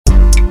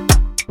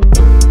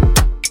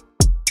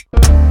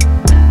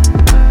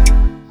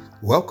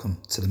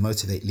Welcome to the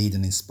Motivate, Lead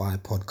and Inspire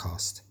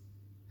podcast.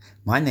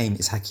 My name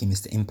is Hakeem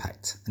Mr.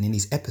 Impact, and in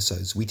these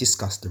episodes we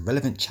discuss the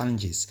relevant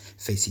challenges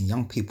facing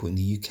young people in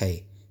the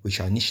UK,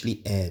 which I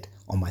initially aired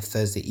on my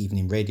Thursday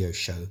evening radio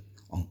show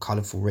on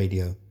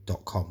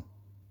colourfulradio.com.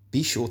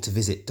 Be sure to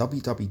visit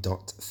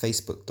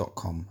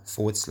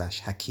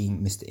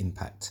www.facebook.com/Hakeem Mr.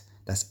 Impact.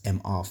 That's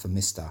MR for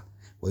Mr,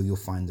 where you'll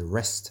find the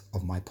rest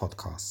of my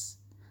podcasts.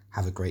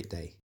 Have a great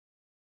day.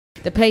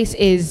 The place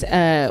is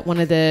one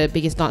of the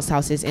biggest dance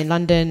houses in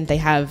London. They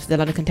have the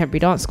London Contemporary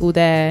Dance School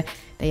there.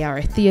 They are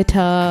a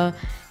theatre.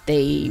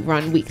 They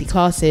run weekly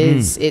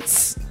classes.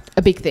 It's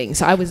a big thing.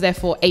 So I was there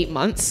for 8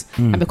 months.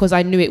 And because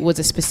I knew it was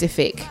a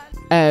specific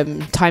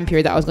time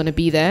period that I was going to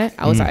be there,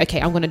 I was like, okay,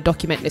 I'm going to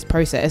document this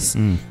process.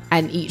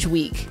 And each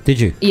week. Did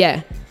you?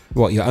 Yeah.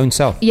 What, your own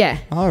self? Yeah.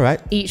 All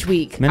right. Each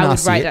week I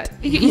would write that.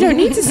 You don't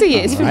need to see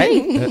it. It's for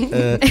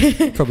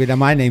me. Probably that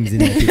my name's in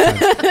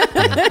there.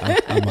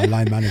 I'm my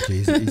line manager.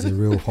 He's a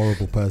real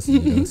horrible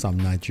person. Some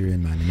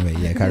Nigerian man. Anyway,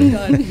 yeah, carry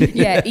on.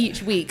 Yeah,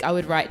 each week I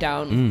would write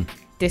down,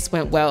 this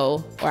went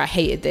well, or I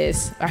hated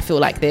this, or I feel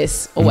like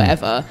this, or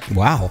whatever.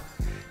 Wow.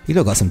 You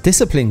look got some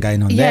discipline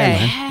going on there,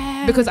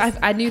 man. Because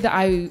I knew that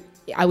I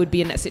would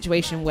be in that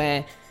situation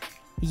where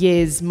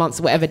years, months,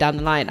 whatever down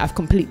the line, I've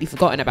completely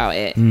forgotten about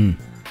it.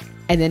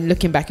 And then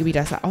looking back, you'd be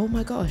just like, oh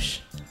my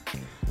gosh,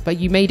 but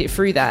you made it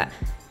through that,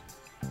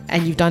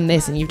 and you've done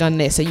this and you've done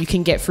this, so you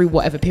can get through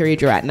whatever period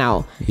you're at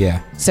now.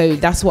 Yeah. So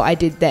that's what I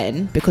did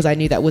then, because I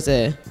knew that was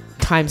a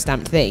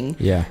time-stamped thing.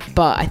 Yeah.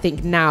 But I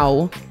think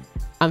now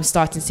I'm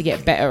starting to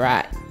get better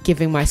at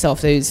giving myself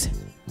those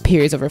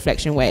periods of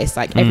reflection where it's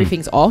like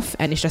everything's off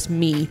and it's just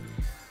me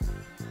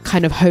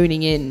kind of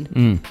honing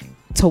in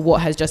to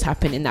what has just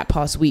happened in that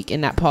past week,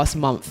 in that past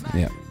month,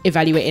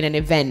 evaluating an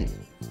event,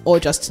 or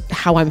just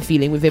how I'm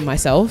feeling within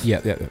myself.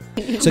 Yeah.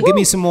 So give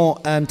me some more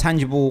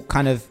tangible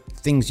kind of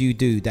things you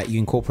do that you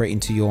incorporate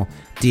into your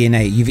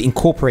DNA. You've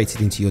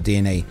incorporated into your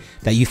DNA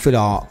that you feel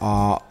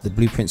are the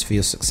blueprints for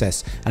your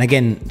success. And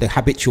again, the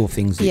habitual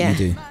things that you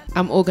do.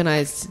 I'm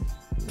organized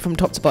from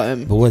top to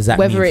bottom. But what does that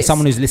mean? For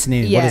someone who's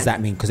listening, what does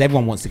that mean? Because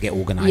everyone wants to get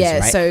organized,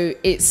 right? So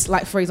it's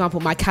like, for example,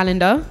 my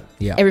calendar,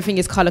 everything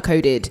is color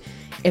coded.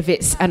 If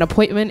it's an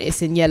appointment,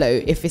 it's in yellow.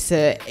 If it's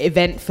an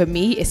event for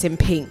me, it's in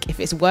pink.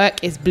 If it's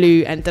work, it's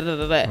blue, and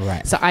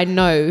Right. So I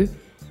know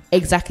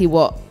exactly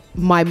what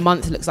my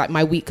month looks like,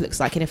 my week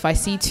looks like. And if I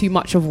see too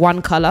much of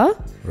one color,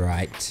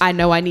 I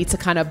know I need to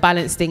kind of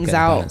balance things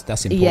out.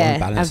 That's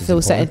important. And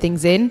fill certain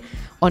things in.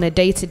 On a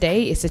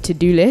day-to-day, it's a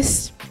to-do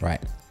list.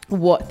 Right.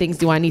 What things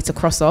do I need to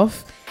cross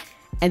off?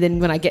 And then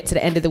when I get to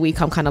the end of the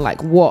week, I'm kind of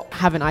like, what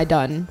haven't I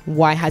done?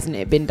 Why hasn't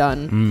it been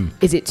done?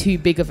 Is it too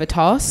big of a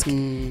task?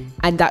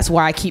 And that's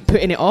why I keep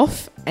putting it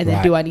off. And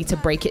then do I need to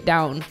break it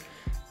down?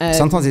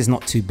 Sometimes it's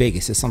not too big.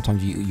 It's just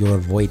sometimes you're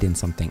avoiding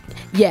something.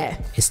 Yeah.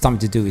 It's something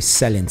to do with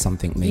selling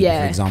something, maybe,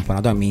 for example. And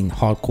I don't mean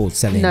hardcore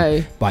selling.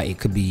 No. But it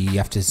could be you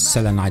have to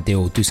sell an idea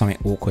or do something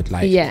awkward.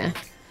 Like Yeah.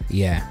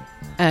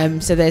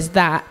 So there's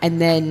that.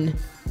 And then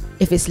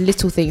if it's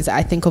little things that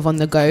I think of on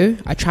the go,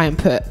 I try and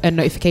put a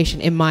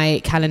notification in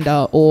my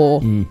calendar or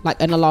like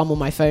an alarm on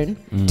my phone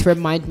to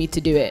remind me to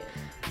do it.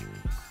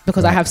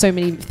 Because I have so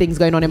many things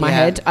going on in my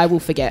head, I will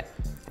forget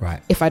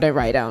if I don't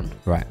write it down.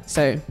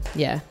 So,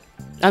 yeah.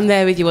 I'm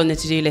there with you on the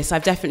to-do list.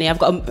 I've got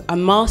a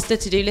master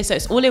to-do list, so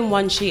it's all in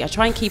one sheet. I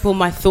try and keep all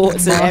my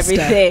thoughts and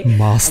everything.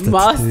 Master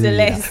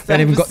list. I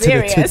haven't even got to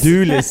the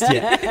to-do list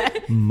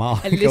yet.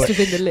 A list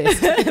within the list.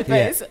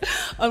 It's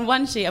on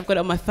one sheet, I've got it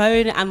on my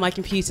phone and my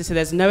computer, so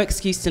there's no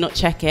excuse to not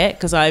check it,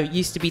 because I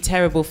used to be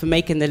terrible for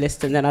making the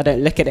list and then I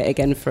don't look at it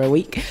again for a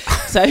week.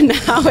 So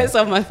now it's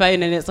on my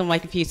phone and it's on my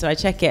computer. I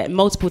check it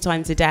multiple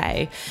times a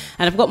day.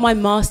 And I've got my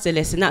master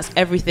list, and that's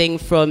everything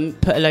from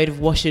put a load of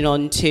washing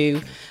on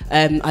to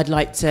I'd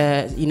like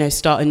to,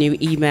 start a new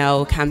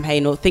email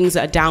campaign or things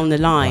that are down the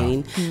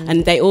line.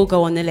 And they all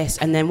go on the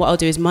list. And then what I'll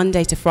do is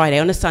Monday to Friday,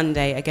 on a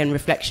Sunday, again,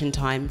 reflection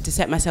time, to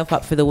set myself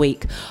up for the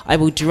week, I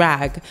will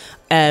drag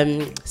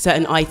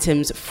certain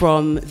items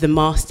from the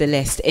master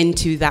list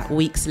into that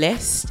week's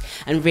list.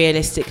 And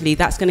realistically,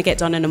 that's going to get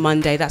done on a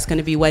Monday. That's going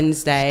to be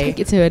Wednesday.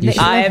 Take it to a next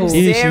level. I am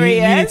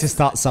serious. You need to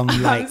start some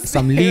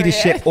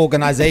leadership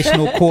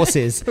organizational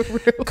courses.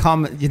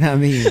 Come, you know what I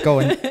mean? Go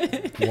and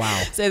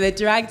wow. So they're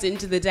dragged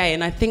into the day,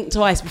 and I think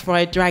twice before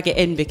I drag it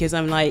in, because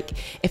I'm like,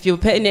 if you're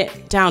putting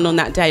it down on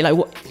that day,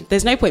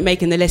 there's no point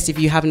making the list if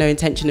you have no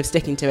intention of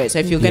sticking to it. So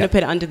if you're going to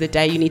put it under the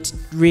day, you need to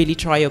really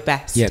try your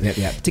best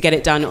to get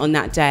it done on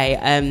that day.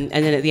 And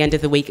then at the end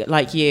of the week,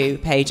 like you,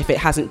 Paige, if it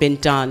hasn't been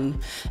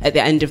done at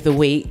the end of the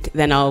week,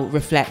 then I'll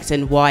reflect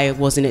and why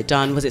wasn't it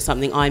done? Was it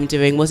something I'm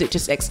doing? Was it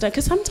just extra?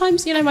 Because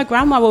sometimes, my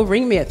grandma will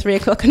ring me at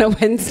 3:00 on a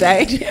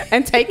Wednesday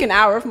and take an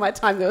hour of my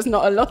time that was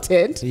not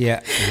allotted.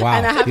 Yeah, wow.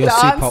 And I have You're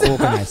super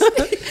organised.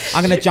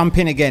 I'm going to jump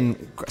in again.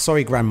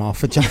 Sorry, Grandma,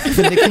 for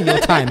nicking your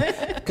time.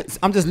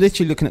 I'm just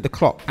literally looking at the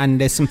clock, and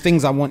there's some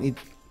things I wanted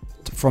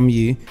from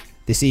you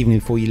this evening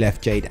before you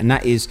left, Jade, and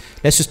that is,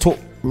 let's just talk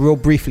real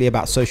briefly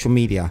about social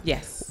media.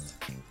 Yes.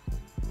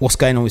 What's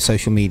going on with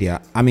social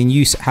media? I mean,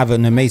 you have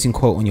an amazing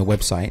quote on your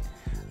website,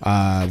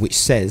 which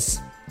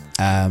says,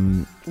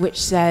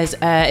 which says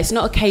it's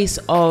not a case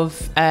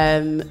of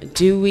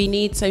do we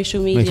need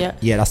social media?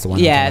 Yeah, that's the one.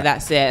 Yeah,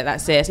 that's it.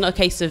 It's not a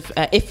case of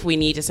if we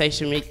need a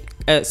social media.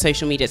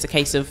 It's a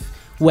case of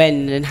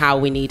when and how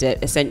we need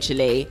it.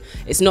 Essentially,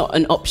 it's not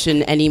an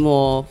option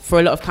anymore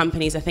for a lot of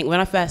companies. I think when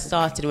I first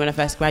started, when I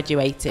first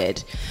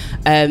graduated,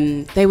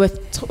 they were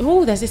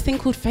there's this thing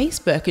called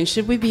Facebook, and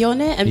should we be on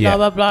it, and blah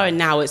blah blah. And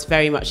now it's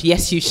very much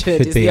yes, you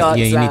should is the answer.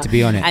 Yeah, you need to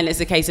be on it. And it's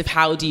a case of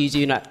how do you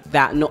do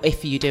that, not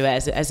if you do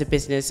it as a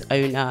business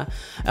owner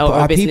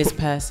or a business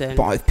person.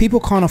 But if people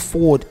can't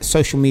afford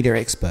social media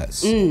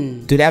experts,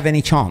 do they have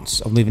any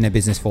chance of moving their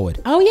business forward?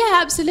 Oh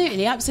yeah,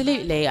 absolutely.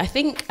 I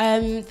think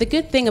the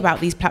good thing about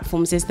these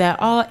platforms is there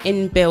are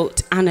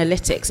inbuilt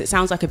analytics. It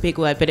sounds like a big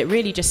word, but it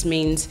really just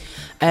means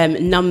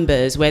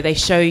numbers where they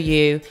show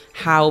you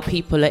how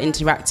people are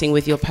interacting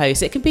with your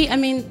posts. It could be,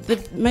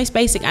 the most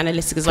basic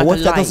analytics is like what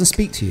if that like. doesn't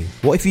speak to you?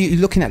 What if you're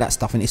looking at that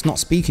stuff and it's not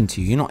speaking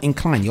to you? You're not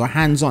inclined. You're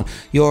hands-on.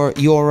 You're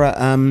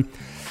a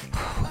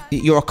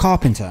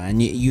carpenter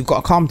and you've got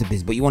a carpenter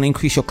business, but you want to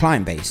increase your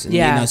client base.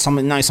 And,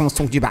 someone's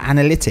talking to you about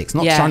analytics.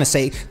 Not trying to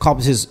say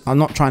carpenters. I'm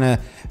not trying to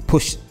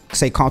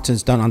say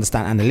carpenters don't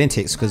understand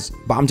analytics,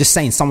 but I'm just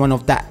saying someone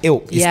of that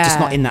ilk is just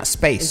not in that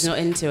space. Is not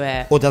into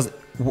it. Or does.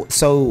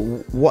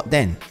 So what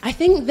then? I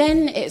think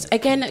then it's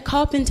again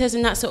carpenters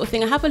and that sort of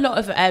thing. I have a lot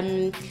of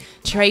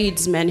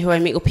tradesmen who I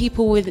meet, or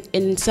people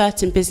in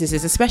certain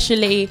businesses,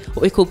 especially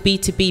what we call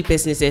B2B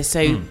businesses,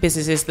 so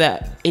businesses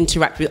that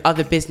interact with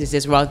other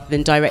businesses rather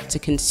than direct to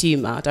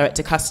consumer, direct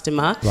to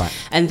customer. Right.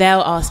 And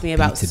they'll ask me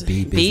about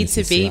B2B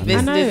businesses.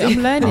 I know,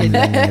 I'm learning.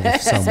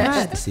 So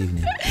much this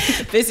evening.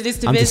 Business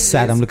to I'm business. just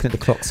sad. I'm looking at the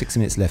clock. 6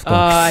 minutes left. Oh,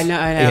 I know.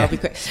 Yeah. I'll be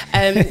quick. So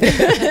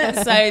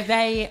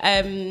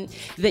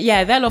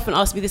they'll often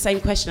ask me the same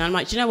question. I'm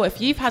like, do you know what?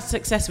 If you've had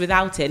success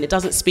without it and it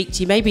doesn't speak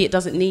to you, maybe it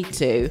doesn't need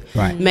to.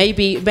 Right.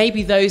 Maybe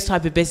those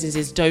type of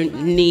businesses don't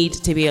need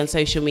to be on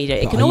social media.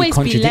 It But can always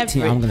be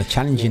leveraged. I'm going to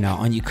challenge you now.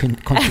 Aren't you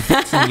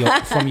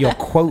contradicting from your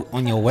quote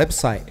on your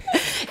website?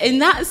 In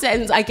that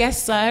sense, I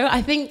guess so.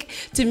 I think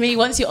to me,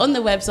 once you're on the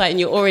website and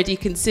you're already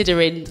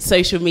considering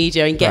social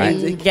media and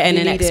getting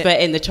an expert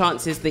in, the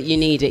chances that you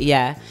need it,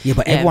 yeah. Yeah,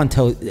 but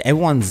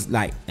everyone's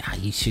like,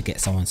 you should get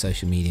someone on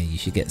social media. You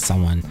should get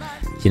someone.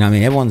 You know what I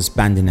mean? Everyone's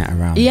banding that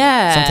around.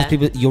 Yeah. Sometimes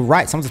people, you're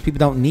right. Sometimes people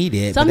don't need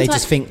it, but they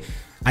just think,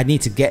 I need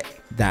to get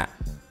that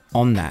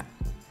on that.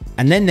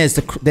 And then there's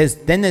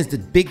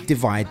the big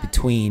divide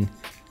between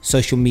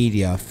social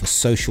media for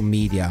social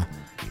media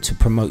to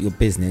promote your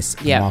business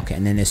and market,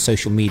 and then there's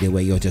social media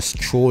where you're just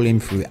trawling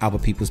through other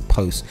people's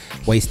posts,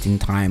 wasting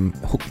time,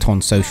 hooked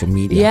on social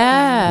media.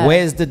 Yeah.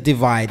 Where's the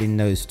divide in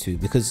those two?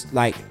 Because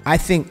I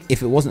think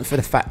if it wasn't for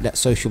the fact that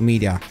social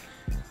media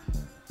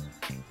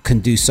can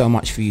do so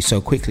much for you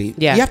so quickly,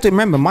 you have to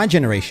remember my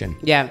generation.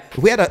 Yeah.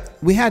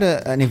 We had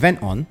an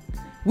event on,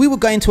 we were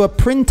going to a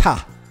printer.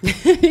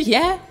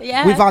 yeah.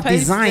 With our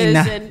Posters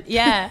design.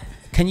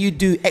 Can you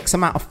do X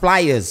amount of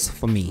flyers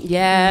for me?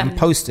 Yeah. And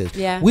posters.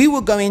 Yeah. We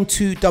were going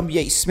to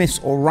WH Smith's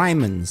or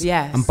Ryman's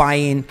and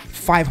buying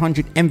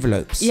 500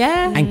 envelopes.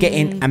 Yeah.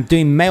 And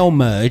doing mail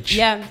merge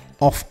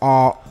off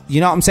our, you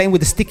know what I'm saying,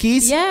 with the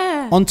stickies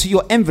onto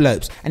your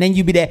envelopes. And then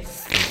you'd be there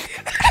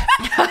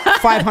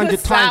 500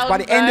 times. By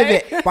the end of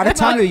it, by the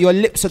time your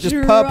lips are just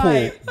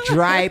purple,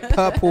 dry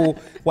purple,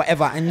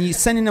 whatever, and you're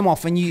sending them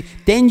off, and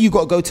then you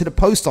got to go to the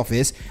post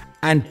office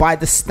and buy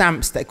the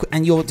stamps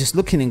and you're just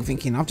looking and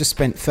thinking, I've just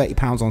spent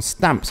 £30 on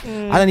stamps.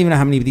 I don't even know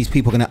how many of these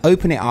people are going to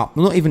open it up,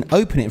 not even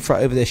open it and throw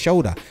it over their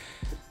shoulder.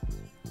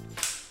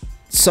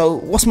 So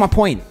what's my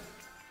point?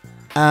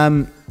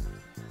 Now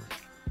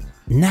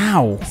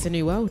It's a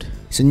new world.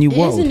 It's a new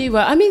world. It is a new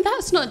world. I mean,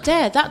 that's not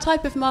dead. That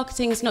type of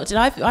marketing is not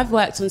dead. I've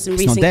worked on some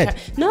recent. Not dead.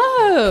 No,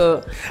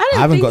 I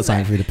haven't got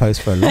something through the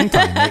post for a long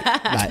time. Mate.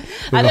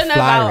 I don't know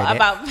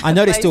about. I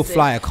know they still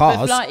flyer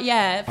cars.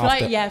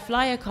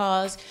 Flyer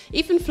cars.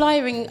 Even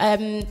flyering.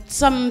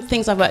 Some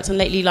things I've worked on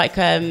lately, like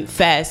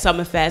fairs,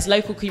 summer fairs,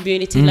 local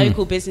community,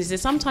 local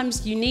businesses.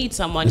 Sometimes you need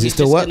someone. Does it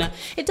still work?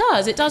 It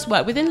does. It does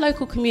work within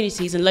local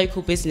communities and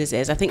local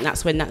businesses. I think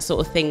that's when that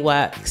sort of thing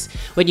works.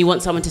 When you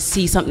want someone to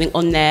see something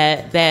on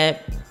their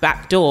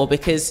back door,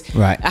 because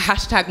a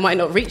hashtag might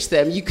not reach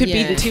them. You could be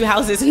in two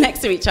houses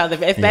next to each other,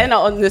 but if they're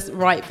not on this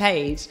right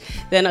page,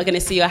 they're not going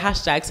to see your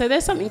hashtag. So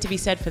there's something to be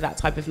said for that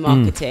type of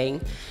marketing.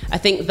 I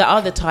think the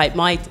other type,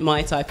 my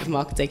type of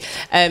marketing,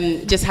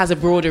 just has a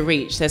broader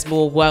reach. There's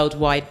more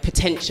worldwide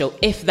potential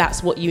if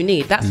that's what you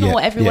need. That's not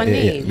what everyone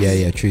needs.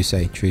 Yeah, true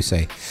say.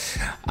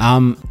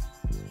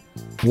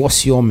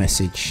 What's your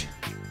message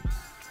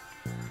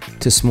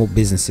to small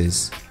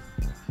businesses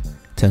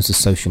in terms of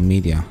social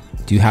media?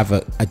 Do you have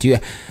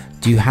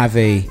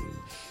a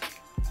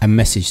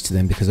message to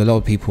them? Because a lot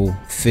of people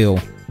feel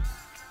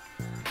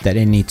that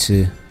they need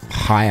to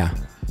hire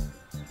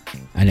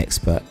an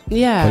expert.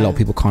 Yeah. But a lot of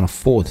people can't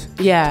afford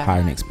to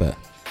hire an expert.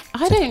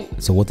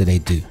 So what do they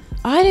do?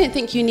 I don't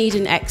think you need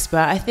an expert.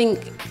 I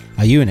think.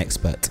 Are you an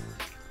expert?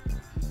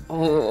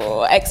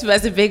 Oh,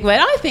 expert's a big word.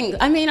 I think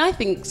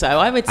so.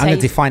 I would say. I'm going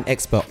to define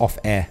expert off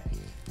air.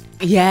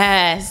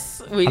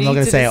 Yes. We I'm need not going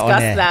to to say it discuss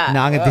on air. that. No,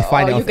 I'm going to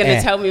define it You're off going to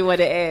air. tell me what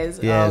it is.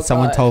 Yeah, Oh,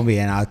 someone God. told me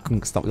and I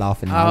couldn't stop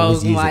laughing. I Oh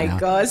always use my it now.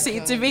 God. See,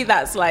 to me,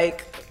 that's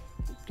like,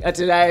 I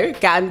don't know,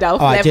 Gandalf All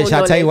right, level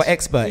shall I tell you what knowledge.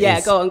 expert Yeah,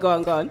 is? go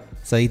on.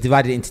 So he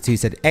divided it into two. He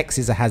said X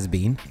is a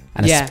has-been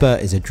and a Yeah.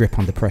 spurt is a drip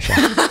under pressure.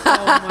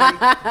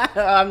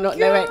 I'm not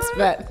no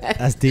expert.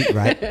 That's deep,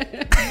 right?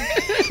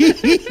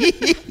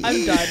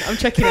 I'm done. I'm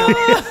checking out.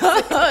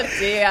 Oh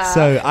dear.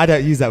 So I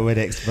don't use that word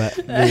expert,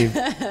 babe,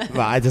 but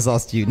I just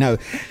asked you. No,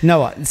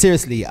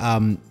 seriously.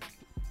 The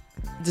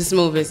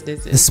small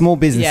businesses. The small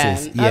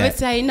businesses. Yeah. I would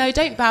say no.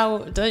 Don't bow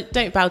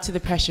to the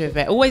pressure of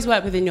it. Always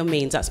work within your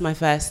means. That's my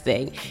first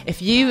thing.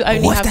 If you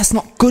only What if have, that's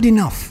not good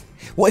enough?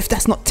 What if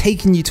that's not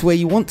taking you to where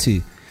you want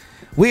to?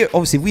 We've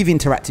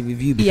interacted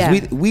with you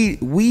because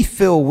we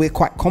feel we're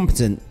quite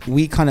competent.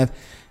 We kind of,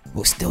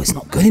 well, still it's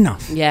not good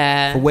enough.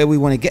 Yeah. For where we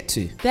want to get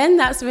to. Then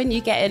that's when you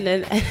get in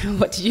an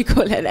what did you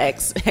call it, an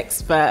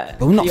expert?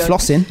 But we're not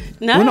flossing.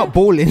 No. We're not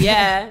balling.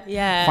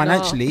 Yeah.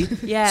 Financially. No.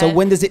 Yeah. So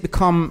when does it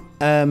become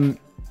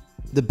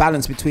the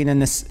balance between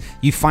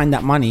you find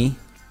that money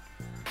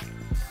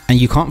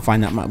and you can't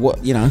find that money?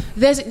 What, you know?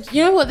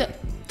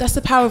 That's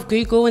the power of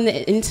Google and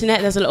the internet.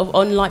 There's a lot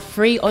of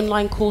free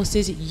online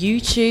courses,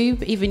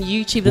 YouTube, even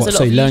YouTube. There's a lot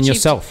so of you learn YouTube.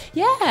 yourself?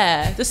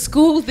 Yeah, the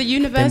school, the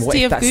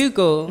University of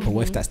Google. But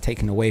what if that's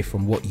taken away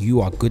from what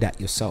you are good at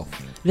yourself?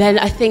 Then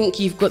I think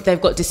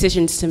they've got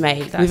decisions to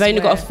make. We've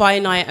only got a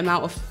finite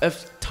amount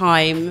of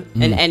time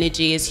and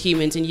energy as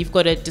humans, and you've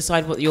got to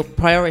decide what your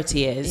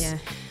priority is. Yeah.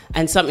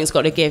 And something's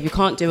got to give. You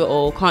can't do it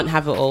all, can't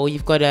have it all. I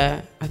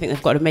think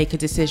they've got to make a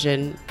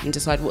decision and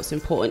decide what's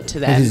important to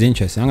them. This is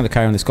interesting. I'm going to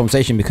carry on this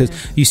conversation because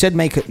you said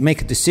make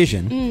a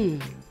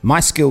decision. My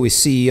skill is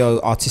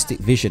CEO, artistic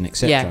vision,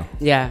 etc.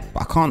 Yeah.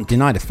 But I can't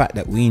deny the fact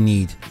that we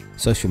need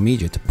social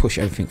media to push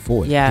everything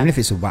forward. Yeah. Even if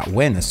it's about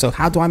awareness. So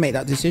how do I make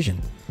that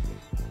decision?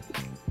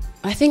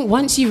 I think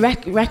once you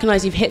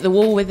recognize you've hit the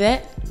wall with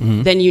it,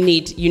 then you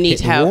need Hit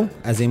the help. wall?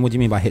 As in, what do you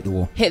mean by hit the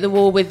wall? Hit the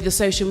wall with the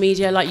social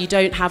media, like you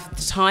don't have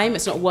the time,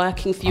 it's not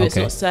working for you, it's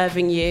Okay. not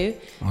serving you.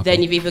 Okay.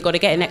 Then you've either got to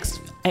get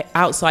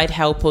outside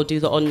help or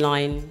do the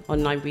online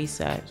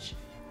research.